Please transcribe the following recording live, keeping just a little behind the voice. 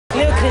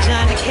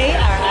Kidajan,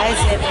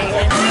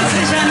 K-R-I-Z-A-N.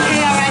 Kidajan,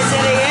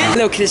 K-R-I-Z-A-N.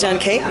 Hello, Kidajan,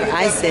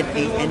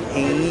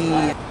 K-R-I-Z-A-N-A.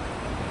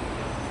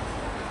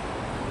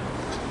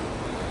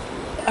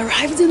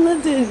 Arrived in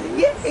London,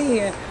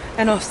 yay!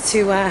 And off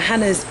to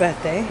Hannah's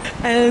birthday.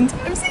 And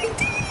I'm seeing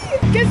Dee!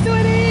 Guess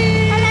what it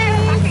is?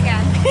 Hello, back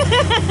again.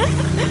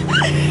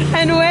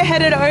 And we're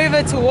headed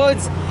over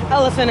towards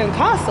Elephant and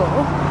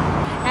Castle.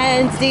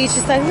 And Dee's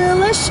just like, well,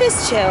 let's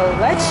just chill.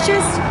 Let's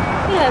just,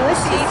 you know, let's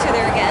see each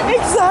other again.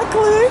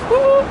 Exactly.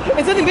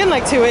 It's only been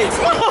like 2 weeks.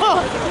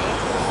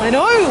 I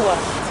know.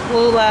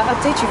 We'll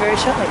update you very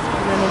shortly.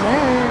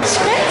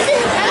 Check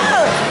it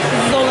out.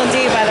 This is all on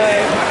Dee, by the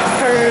way.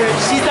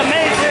 She's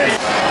amazing.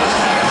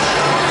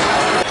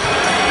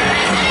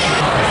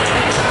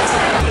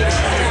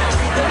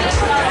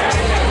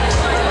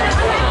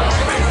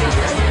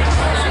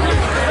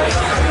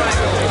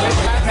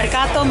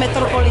 Mercato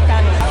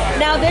Metropolitano.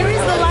 Now there is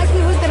the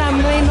likelihood that I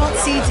may not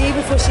see Dee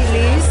before she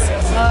leaves,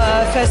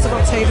 1st of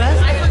October.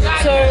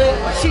 So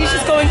she's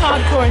just going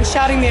hardcore and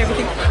shouting me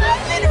everything.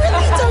 I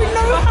literally don't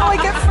know how I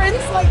get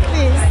friends like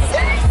this.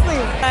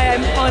 Seriously. I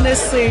am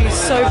honestly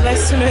so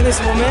blessed to know this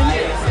woman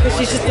because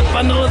she's just a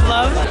bundle of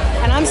love.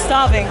 And I'm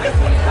starving.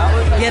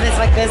 Yeah,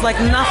 there's like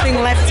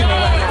nothing left to me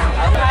right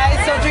now. I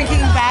stopped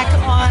drinking back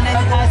on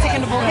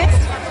 2nd of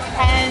August.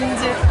 And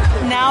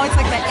now it's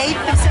like the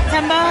 8th of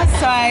September,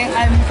 so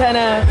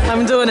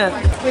I'm doing it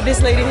with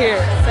this lady here.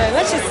 So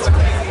let's just go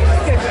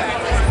for it.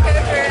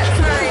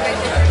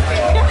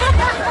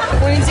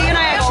 When Dee and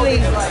I actually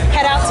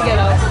head out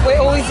together,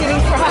 we're always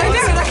eating fries.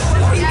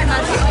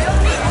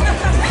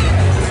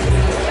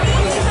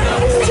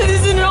 So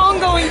this is an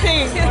ongoing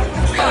thing.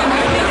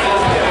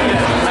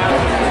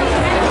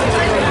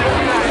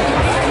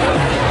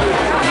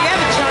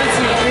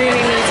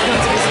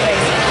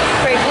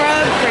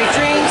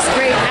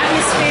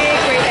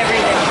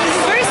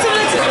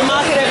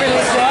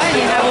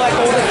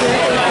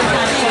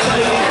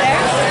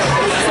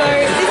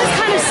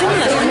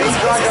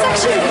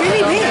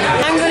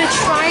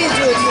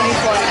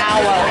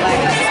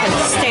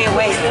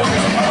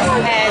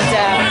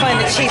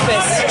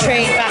 Cheapest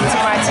train back to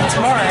Brighton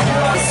tomorrow.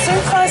 So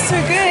far so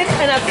good,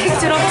 and I've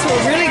kicked it off to a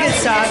really good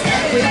start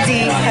with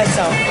Dee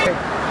herself.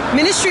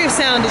 Ministry of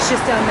Sound is just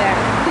down there.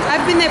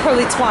 I've been there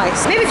probably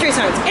twice, maybe 3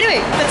 times.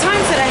 Anyway, the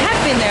times that I have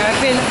been there, I've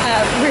been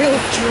real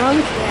drunk.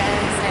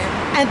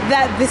 Yeah, and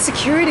that the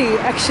security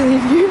actually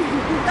knew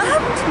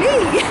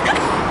me.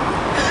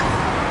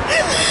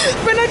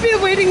 When I'd be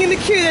waiting in the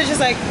queue, they're just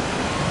like,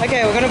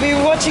 okay, we're gonna be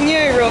watching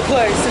you real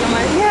close. And I'm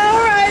like, yeah, all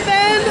right then.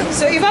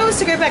 So if I was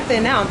to go back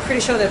there now, I'm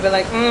pretty sure they'd be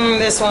like,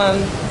 this one.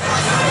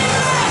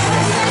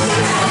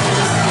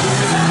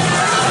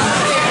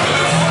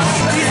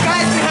 These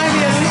guys behind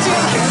me are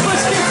literally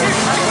pushing me.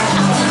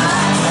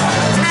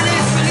 And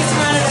it's really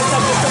surrounded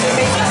herself with some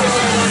amazing people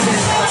in London.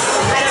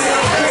 And I'm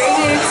really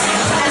creative.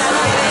 And I'm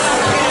like,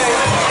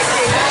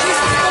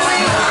 she's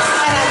going.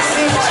 And I'm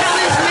being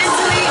challenged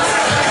mentally.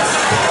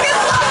 Good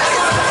luck!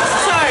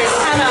 So,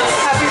 Hannah,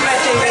 happy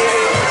birthday, baby.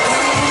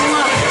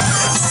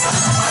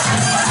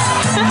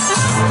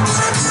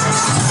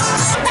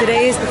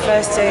 Today is the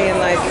first day in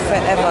like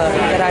forever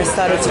that I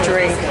started to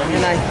drink,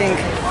 and I think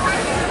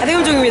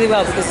I'm doing really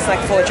well because it's like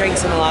 4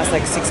 drinks in the last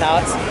like 6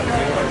 hours.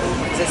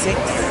 Is it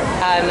 6?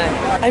 And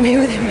I'm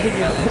here with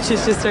Emilija.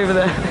 She's just over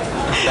there.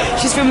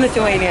 She's from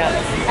Lithuania,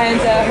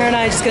 and her and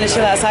I are just gonna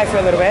chill outside for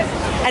a little bit.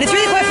 And it's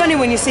really quite funny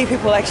when you see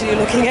people actually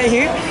looking at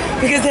you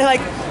because they're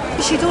like,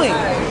 "What is she doing?"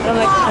 And I'm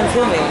like, "I'm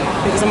filming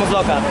because I'm a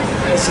vlogger.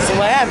 It's just who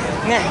I am."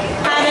 Yeah.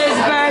 Hannah's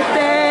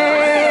birthday.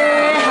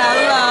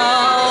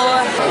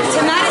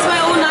 Tonight is my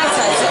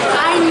all-nighter, so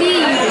I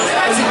need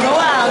to go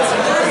out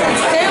and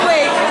stay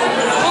awake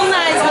all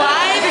night.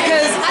 Why?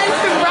 Because I'm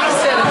from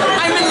Boston.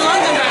 I'm in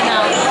London right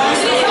now.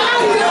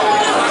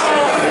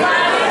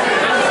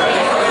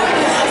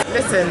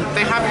 Listen,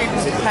 they haven't even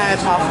prepared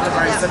half of the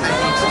roast that they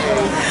need to do.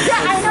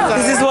 Yeah, I know. So,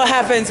 this is what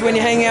happens when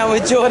you're hanging out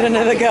with Jordan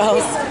and the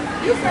girls.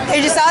 They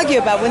just argue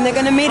about when they're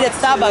going to meet at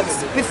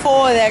Starbucks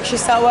before they actually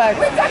start work.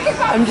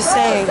 I'm just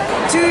saying.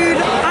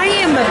 Dude, I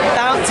am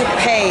about to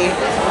pay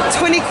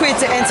 20 quid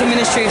to enter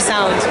Ministry of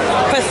Sound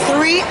for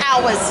 3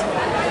 hours.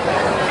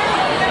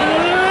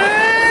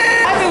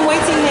 I've been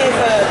waiting here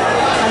for,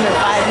 I don't know,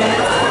 5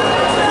 minutes.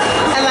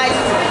 And like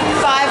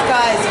 5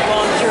 guys have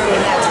gone through in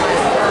that time.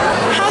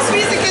 House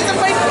music isn't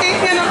my thing,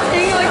 and I'm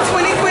paying like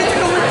 20 quid to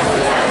go in.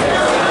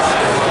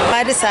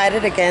 I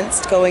decided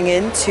against going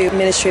into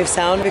Ministry of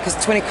Sound because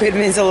 20 quid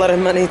means a lot of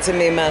money to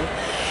me, man.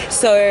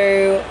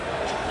 So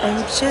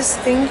I'm just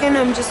thinking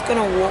I'm just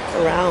gonna walk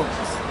around.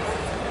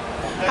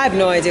 I have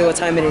no idea what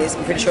time it is.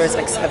 I'm pretty sure it's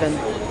like 7.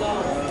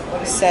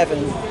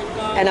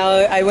 And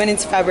I went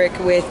into Fabric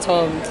with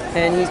Tom,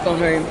 and he's gone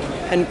home,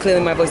 and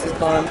clearly my voice is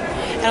gone.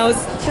 And I was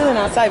chilling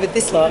outside with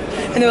this lot,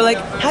 and they were like,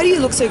 "How do you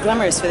look so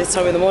glamorous for this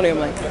time in the morning?" I'm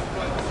like,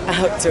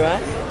 do I?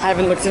 I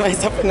haven't looked at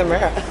myself in the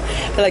mirror.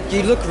 They're like,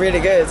 "You look really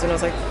good." And I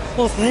was like,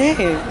 "Well,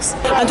 thanks."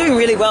 I'm doing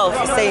really well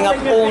for staying up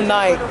all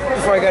night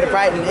before I go to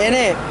Brighton,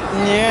 innit?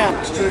 Yeah.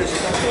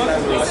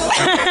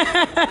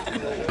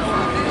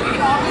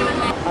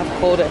 I've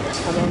called it.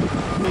 I'm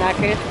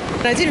knackered.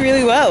 And I did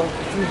really well.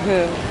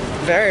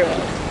 Very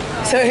well.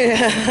 So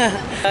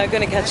I'm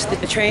gonna catch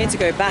the train to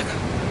go back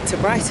to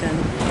Brighton.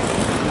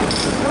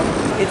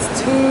 It's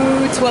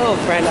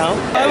 2:12 right now.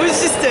 I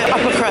was just at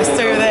upper crust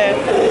over there.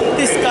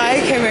 This guy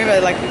came over,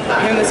 like a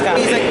homeless guy.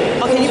 He's like,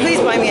 oh, can you please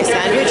buy me a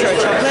sandwich or a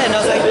chocolate? And I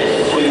was like,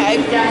 okay,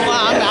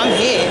 well, I'm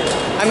here.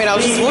 I mean, I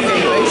was just walking,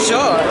 like,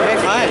 sure, okay,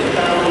 fine.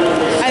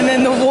 And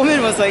then the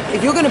woman was like,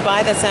 if you're gonna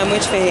buy that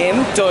sandwich for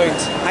him, don't.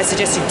 I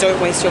suggest you don't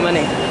waste your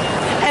money.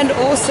 And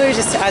also,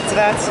 just to add to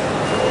that,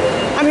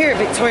 I'm here at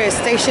Victoria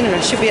Station and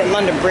I should be at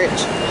London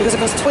Bridge because it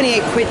costs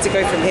 28 quid to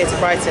go from here to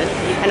Brighton,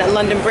 and at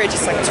London Bridge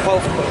it's like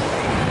 12 quid.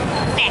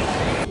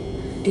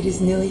 It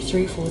is nearly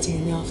 3:40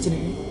 in the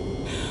afternoon.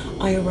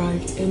 I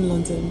arrived in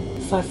London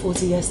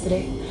 5:40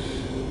 yesterday,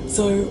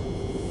 so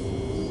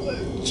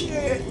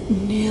legit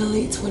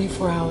nearly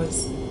 24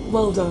 hours.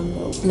 Well done.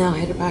 Now I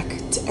headed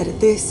back to edit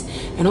this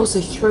and also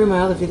throw my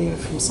other video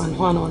from San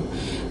Juan on.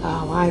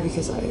 Why?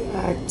 Because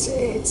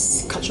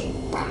it's cut short.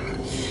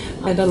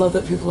 And I love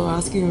that people are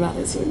asking about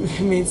it, so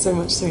it means so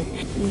much to me.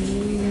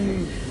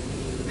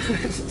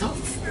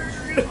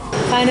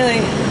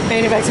 Finally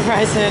made it back to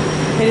Brighton.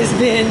 It has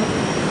been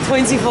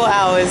 24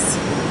 hours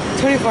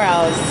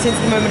since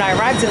the moment I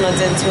arrived in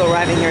London to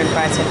arriving here in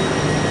Brighton.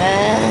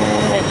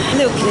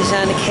 Little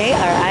Krizana,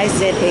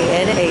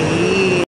 K-R-I-Z-A-N-A.